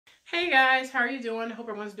Hey guys, how are you doing? Hope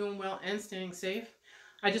everyone's doing well and staying safe.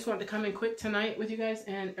 I just wanted to come in quick tonight with you guys,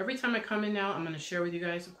 and every time I come in now, I'm going to share with you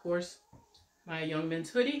guys, of course, my young men's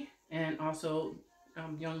hoodie and also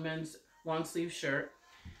young men's long sleeve shirt.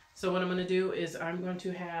 So what I'm going to do is I'm going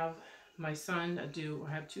to have my son I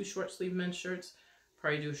have two short sleeve men's shirts,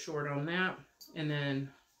 probably do a short on that, and then,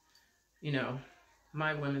 you know,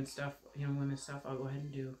 my women's stuff, young women's stuff, I'll go ahead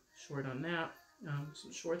and do short on that.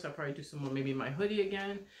 Some shorts, I'll probably do some more, maybe my hoodie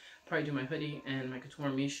again. Probably do my hoodie and my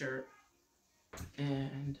CATOR ME shirt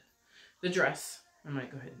and the dress. I might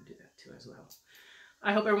go ahead and do that too as well.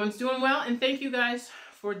 I hope everyone's doing well, and thank you guys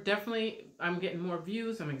for I'm getting more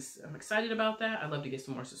views. I'm excited about that. I'd love to get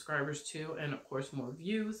some more subscribers too, and of course more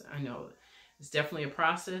views. I know it's definitely a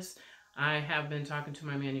process. I have been talking to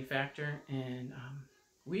my manufacturer, and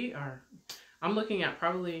I'm looking at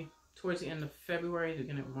probably towards the end of February, the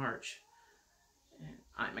beginning of March. And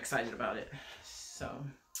I'm excited about it. So,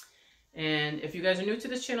 and if you guys are new to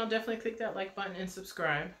this channel, definitely click that like button and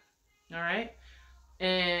subscribe. All right.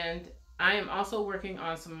 And I am also working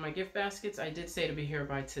on some of my gift baskets. I did say to be here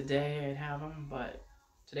by today. I'd have them, but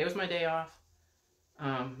today was my day off,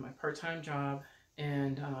 my part-time job,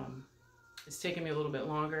 and it's taking me a little bit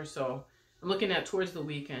longer. So I'm looking at towards the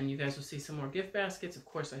weekend. You guys will see some more gift baskets. Of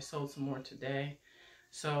course, I sold some more today.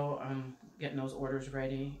 So I'm getting those orders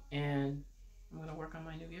ready, and I'm going to work on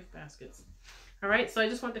my new gift baskets. All right, so I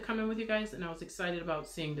just wanted to come in with you guys, and I was excited about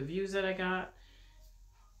seeing the views that I got.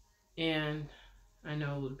 And I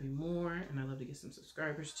know it'll be more, and I'd love to get some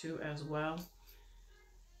subscribers too as well.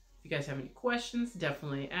 If you guys have any questions,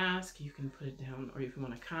 definitely ask. You can put it down, or if you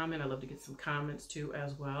want to comment, I'd love to get some comments too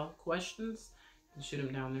as well. Questions, you can shoot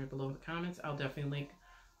them down there below in the comments. I'll definitely link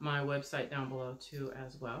my website down below too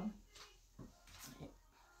as well.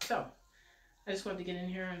 So I just wanted to get in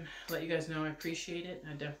here and let you guys know I appreciate it.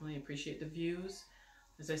 I definitely appreciate the views.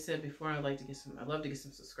 As I said before, I'd love to get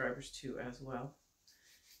some subscribers too as well.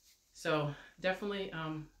 So definitely,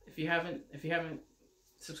 if you haven't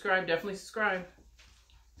subscribed, definitely subscribe.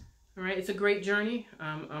 All right, it's a great journey.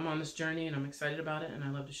 I'm on this journey, and I'm excited about it, and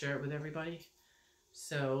I love to share it with everybody.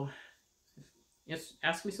 So just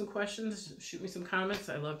ask me some questions, shoot me some comments.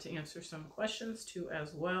 I love to answer some questions too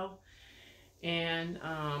as well. And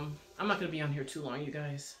I'm not going to be on here too long, you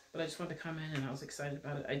guys, but I just wanted to come in, and I was excited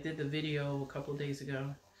about it. I did the video a couple of days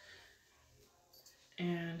ago,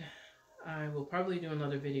 and I will probably do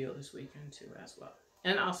another video this weekend too as well.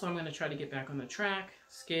 And also I'm going to try to get back on the track,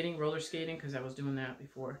 skating, roller skating, because I was doing that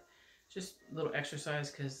before. Just a little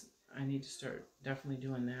exercise, because I need to start definitely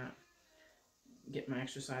doing that. Get my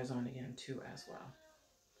exercise on again too as well.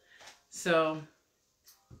 So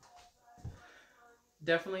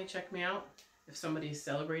definitely check me out. If somebody's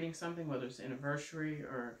celebrating something, whether it's an anniversary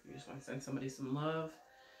or if you just want to send somebody some love,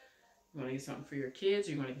 you want to get something for your kids,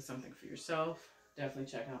 or you want to get something for yourself, definitely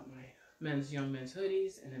check out my young men's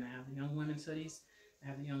hoodies. And then I have the young women's hoodies. I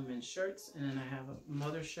have the young men's shirts, and then I have a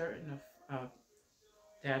mother shirt and a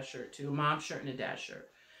dad shirt too. A mom shirt and a dad shirt.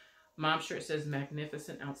 Mom shirt says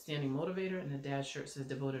magnificent, outstanding motivator, and the dad shirt says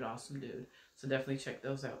devoted, awesome dude. So definitely check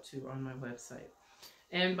those out too on my website.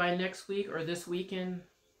 And by next week or this weekend,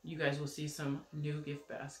 you guys will see some new gift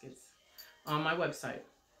baskets on my website.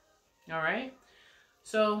 All right.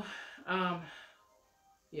 So,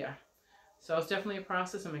 yeah. So it's definitely a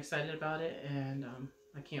process. I'm excited about it, and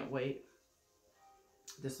I can't wait.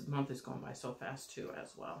 This month is going by so fast too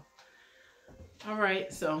as well. All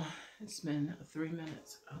right. So it's been 3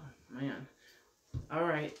 minutes. Oh, man. All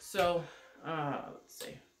right. So, let's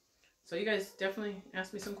see. So you guys definitely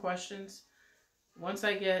ask me some questions. Once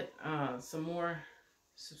I get some more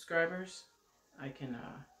subscribers, I'll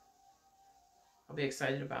be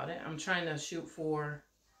excited about it. I'm trying to shoot for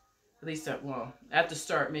at least at the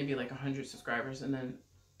start, maybe like 100 subscribers, and then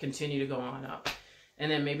continue to go on up.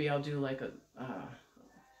 And then maybe I'll do like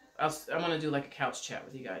I want to do like a couch chat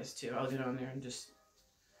with you guys too. I'll get on there and just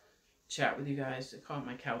chat with you guys. I call it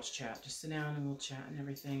my couch chat. Just sit down and we'll chat and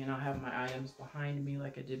everything. And I'll have my items behind me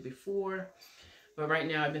like I did before. But right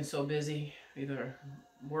now I've been so busy, either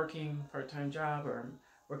working part-time job or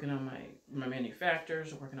working on my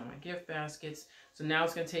manufacturers, or working on my gift baskets. So now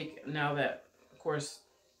it's going to take, now that, of course,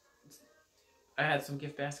 I had some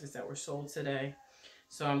gift baskets that were sold today.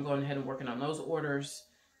 So I'm going ahead and working on those orders.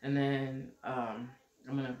 And then I'm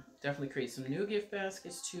going to definitely create some new gift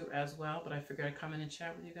baskets too as well. But I figured I'd come in and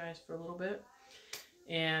chat with you guys for a little bit.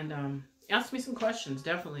 And ask me some questions.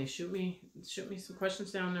 Definitely shoot me some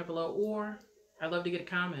questions down there below, or I'd love to get a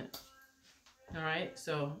comment. All right,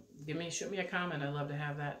 so shoot me a comment. I'd love to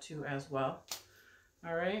have that too as well.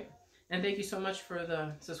 All right, And thank you so much for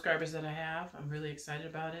the subscribers that I have. I'm really excited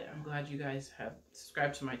about it. I'm glad you guys have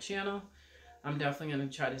subscribed to my channel. I'm definitely going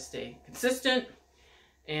to try to stay consistent.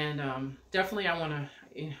 And definitely I want to,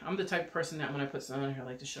 I'm the type of person that when I put something on here, I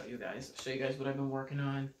like to show you guys what I've been working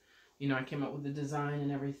on. You know, I came up with the design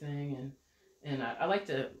and everything. And I like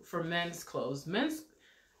to, for men's clothes,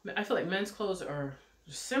 I feel like men's clothes are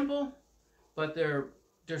simple, but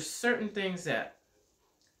there's certain things that,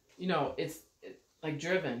 you know, it's like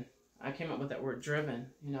driven. I came up with that word driven,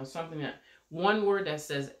 you know, something that, one word that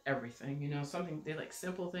says everything, you know, something, they like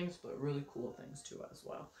simple things, but really cool things too as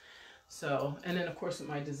well. So, and then of course with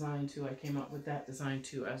my design too, I came up with that design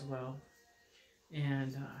too as well.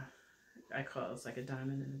 And I call it, it's like a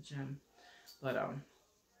diamond in a gem, but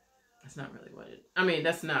that's not really what it, I mean,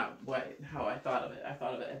 that's not how I thought of it. I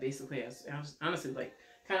thought of it basically as, honestly, like,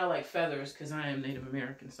 kind of like feathers, because I am Native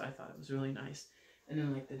American, so I thought it was really nice. And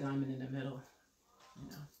then like the diamond in the middle, you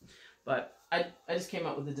know. But I just came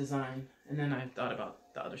up with the design, and then I thought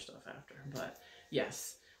about the other stuff after. But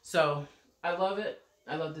yes, so I love it.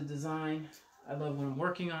 I love the design. I love what I'm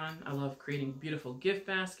working on. I love creating beautiful gift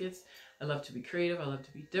baskets. I love to be creative. I love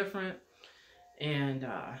to be different. And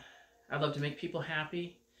I love to make people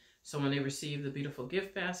happy. So when they receive the beautiful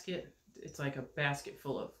gift basket, it's like a basket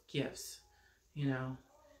full of gifts, you know.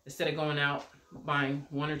 Instead of going out buying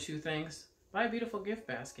one or two things, buy a beautiful gift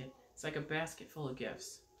basket. It's like a basket full of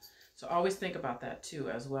gifts. So always think about that too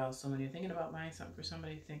as well. So when you're thinking about buying something for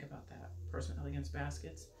somebody, think about that. Personal Elegance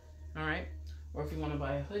baskets. All right. Or if you want to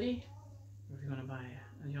buy a hoodie, or if you want to buy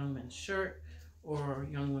a young men's shirt, or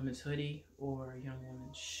a young women's hoodie, or a young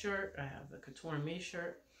woman's shirt. I have the CATOR ME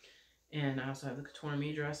shirt. And I also have the CATOR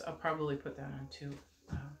ME dress. I'll probably put that on too.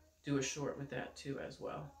 Do a short with that too as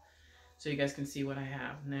well. So you guys can see what I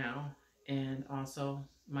have now. And also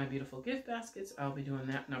my beautiful gift baskets. I'll be doing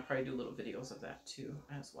that. And I'll probably do little videos of that too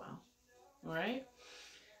as well. All right.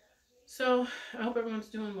 So I hope everyone's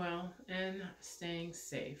doing well and staying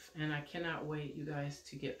safe. And I cannot wait, you guys,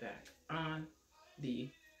 to get back on the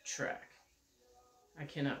track. I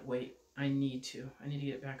cannot wait. I need to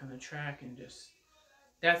get back on the track and just...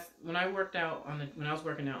 That's when I worked out on when I was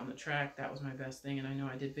working out on the track, that was my best thing. And I know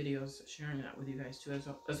I did videos sharing that with you guys too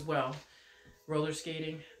as well. Roller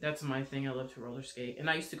skating, that's my thing. I love to roller skate. And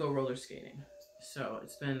I used to go roller skating. So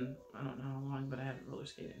it's been, I don't know how long, but I haven't roller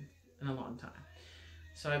skated in a long time.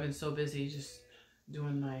 So I've been so busy just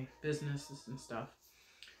doing my businesses and stuff.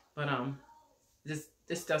 But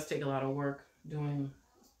this does take a lot of work doing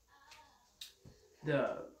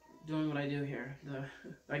what I do here.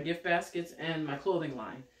 My gift baskets and my clothing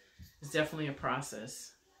line is definitely a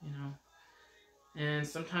process, you know. And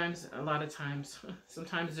sometimes, a lot of times,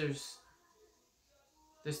 sometimes there's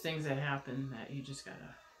things that happen that you just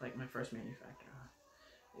gotta, like my first manufacturer.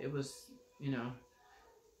 It was, you know,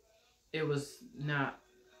 it was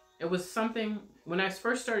something, when I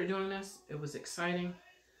first started doing this, it was exciting,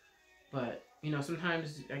 but you know,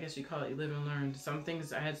 sometimes, I guess you call it, you live and learn. Some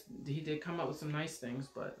things he did come up with some nice things,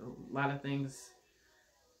 but a lot of things,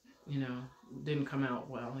 you know, didn't come out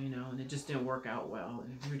well, you know, and it just didn't work out well,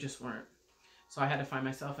 and we just weren't. So I had to find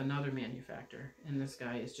myself another manufacturer, and this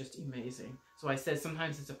guy is just amazing. So I said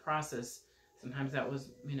sometimes it's a process. Sometimes that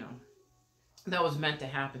was, you know, that was meant to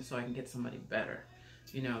happen so I can get somebody better.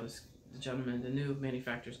 You know, the gentleman, the new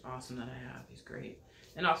manufacturer is awesome that I have. He's great.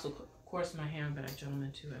 And also, of course, my handbag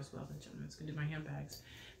gentleman too as well. The gentleman's gonna do my handbags.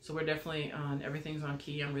 So we're definitely on, everything's on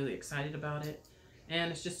key. I'm really excited about it.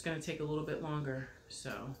 And it's just gonna take a little bit longer.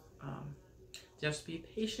 So just be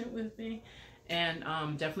patient with me. And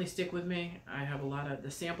definitely stick with me. I have a lot of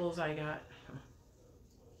the samples I got.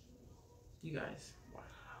 You guys,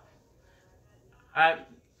 wow.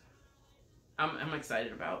 I'm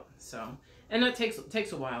excited about. So, and that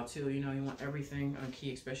takes a while too. You know, you want everything on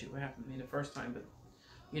key, especially what happened to me the first time. But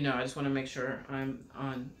you know, I just want to make sure I'm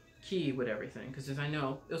on key with everything, because as I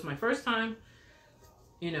know, it was my first time,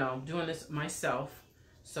 you know, doing this myself.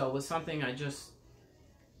 So it was something I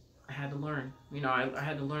had to learn. You know, I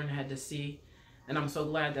had to learn. I had to see. And I'm so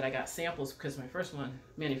glad that I got samples, because my first one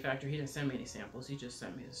manufacturer, he didn't send me any samples. He just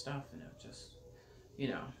sent me the stuff, and it just, you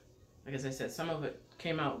know, like as I said, some of it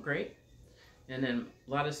came out great, and then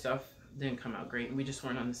a lot of stuff didn't come out great, and we just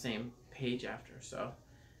weren't on the same page after. So,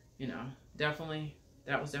 you know, definitely,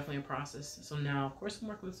 that was definitely a process. So now, of course, I'm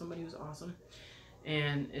working with somebody who's awesome,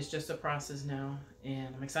 and it's just a process now,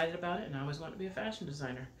 and I'm excited about it, and I always wanted to be a fashion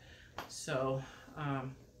designer. So,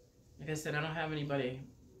 like I said, I don't have anybody.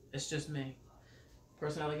 It's just me.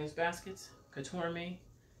 Personal Elegance baskets, CATOR ME,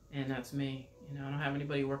 and that's me. You know, I don't have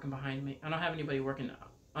anybody working behind me. I don't have anybody working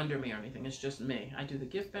under me or anything. It's just me. I do the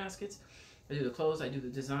gift baskets, I do the clothes, I do the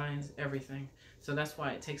designs, everything. So that's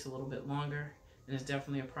why it takes a little bit longer, and it's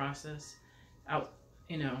definitely a process out,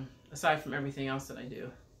 you know, aside from everything else that I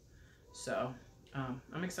do. So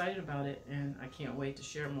I'm excited about it, and I can't wait to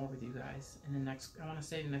share more with you guys in the next, I want to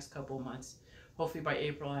say the next couple of months. Hopefully by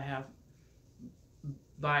April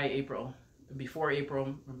before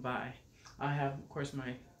April, I have, of course,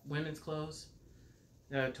 my women's clothes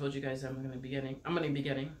that I told you guys I'm going to be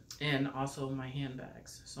getting, and also my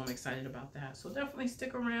handbags. So I'm excited about that. So definitely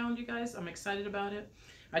stick around, you guys. I'm excited about it.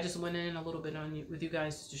 I just went in a little bit with you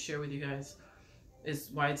guys just to share with you guys is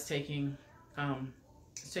why it's taking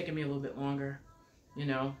me a little bit longer, you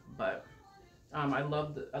know. But I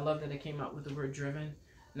love that it came out with the word driven.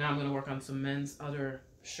 Now I'm going to work on some men's other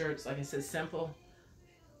shirts. Like I said, simple,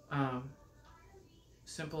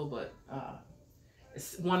 but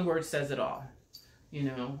it's one word says it all, you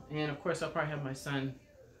know. And of course I'll probably have my son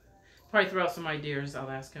probably throw out some ideas. I'll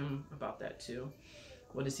ask him about that too.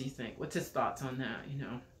 What does he think? What's his thoughts on that, you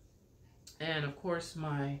know? And of course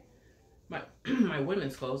my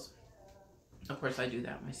women's clothes, of course I do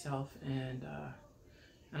that myself, and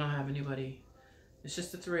I don't have anybody. It's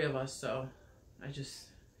just the three of us, so I just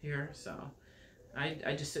so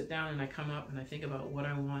I just sit down and I come up and I think about what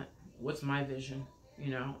I want, what's my vision,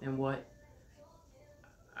 you know, and what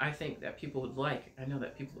I think that people would like. I know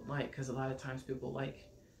that people would like, because a lot of times people like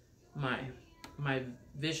my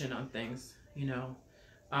vision on things, you know.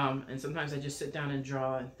 And sometimes I just sit down and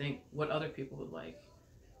draw and think what other people would like,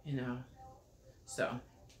 you know. So,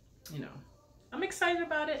 you know, I'm excited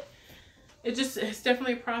about it. It's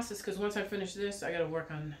definitely a process, because once I finish this, I got to work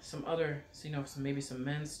on some other, you know, maybe some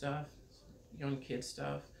men's stuff, young kid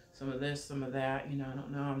stuff, some of this, some of that, you know. I don't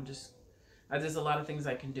know. There's a lot of things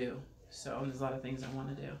I can do. So there's a lot of things I want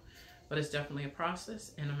to do, but it's definitely a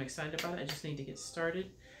process, and I'm excited about it. I just need to get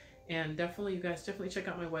started. And definitely, you guys, definitely check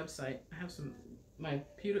out my website. I have my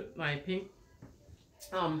pink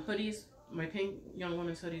hoodies, my pink young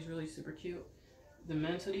women's hoodies, really super cute. The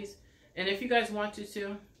men's hoodies. And if you guys want to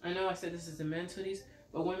too, I know I said this is the men's hoodies,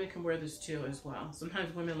 but women can wear this too as well.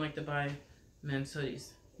 Sometimes women like to buy men's hoodies,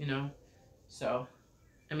 you know. So,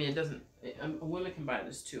 I mean, a woman can buy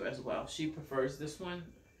this too as well. She prefers this one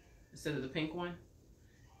instead of the pink one.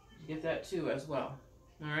 You get that too as well.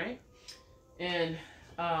 All right. And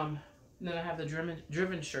then I have the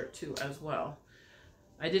driven shirt too as well.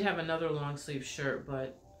 I did have another long sleeve shirt,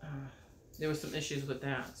 but there was some issues with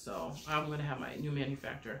that. So I'm going to have my new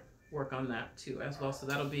manufacturer work on that too as well. So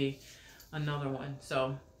that'll be another one.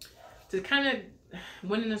 So to kind of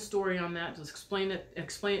went in a story on that, just explain it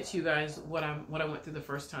to you guys what I went through the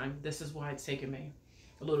first time. This is why it's taken me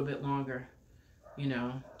a little bit longer, you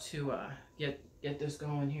know, to get this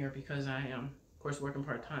going here, because I am, of course, working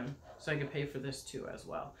part-time, so I can pay for this too as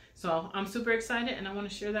well. So I'm super excited, and I want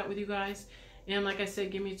to share that with you guys. And like I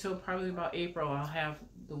said, give me till probably about April. I'll have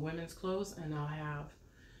the women's clothes, and I'll have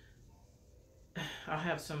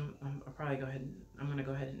some. I'm gonna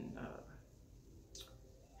go ahead and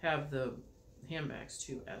have the handbags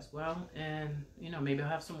too as well. And you know, maybe I'll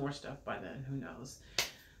have some more stuff by then. Who knows?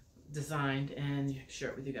 Designed and share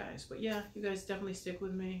it with you guys. But yeah, you guys definitely stick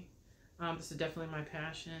with me. This is definitely my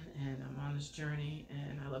passion, and I'm on this journey,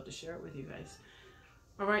 and I love to share it with you guys.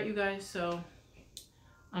 All right, you guys. So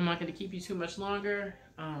I'm not going to keep you too much longer.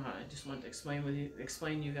 I just wanted to explain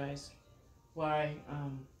to you guys why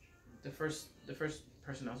the first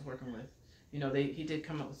person I was working with, you know, he did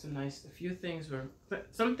come up with a few things where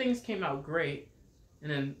some things came out great,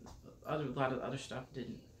 and then a lot of other stuff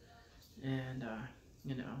didn't, and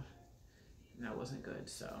you know, that wasn't good.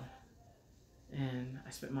 So, and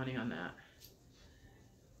I spent money on that,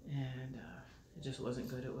 and it just wasn't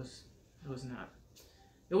good. He wasn't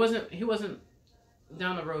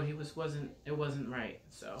down the road. It wasn't right.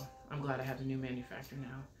 So I'm glad I have a new manufacturer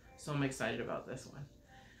now. So I'm excited about this one.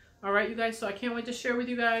 All right, you guys. So I can't wait to share with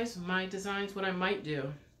you guys my designs. What I might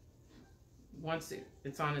do once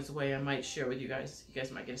it's on its way, I might share with you guys. You guys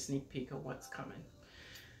might get a sneak peek of what's coming.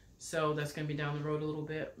 So that's going to be down the road a little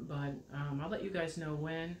bit, but I'll let you guys know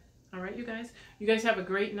when. All right, you guys. You guys have a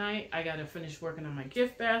great night. I got to finish working on my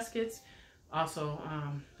gift baskets. Also,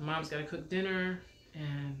 Mom's got to cook dinner,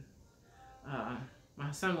 and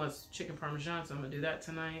my son wants chicken parmesan, so I'm going to do that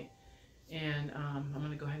tonight. And I'm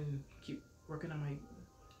going to go ahead and keep working on my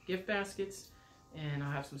gift baskets, and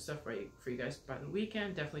I'll have some stuff ready for you guys by the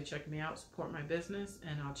weekend. Definitely check me out, support my business,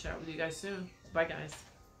 and I'll chat with you guys soon. Bye, guys.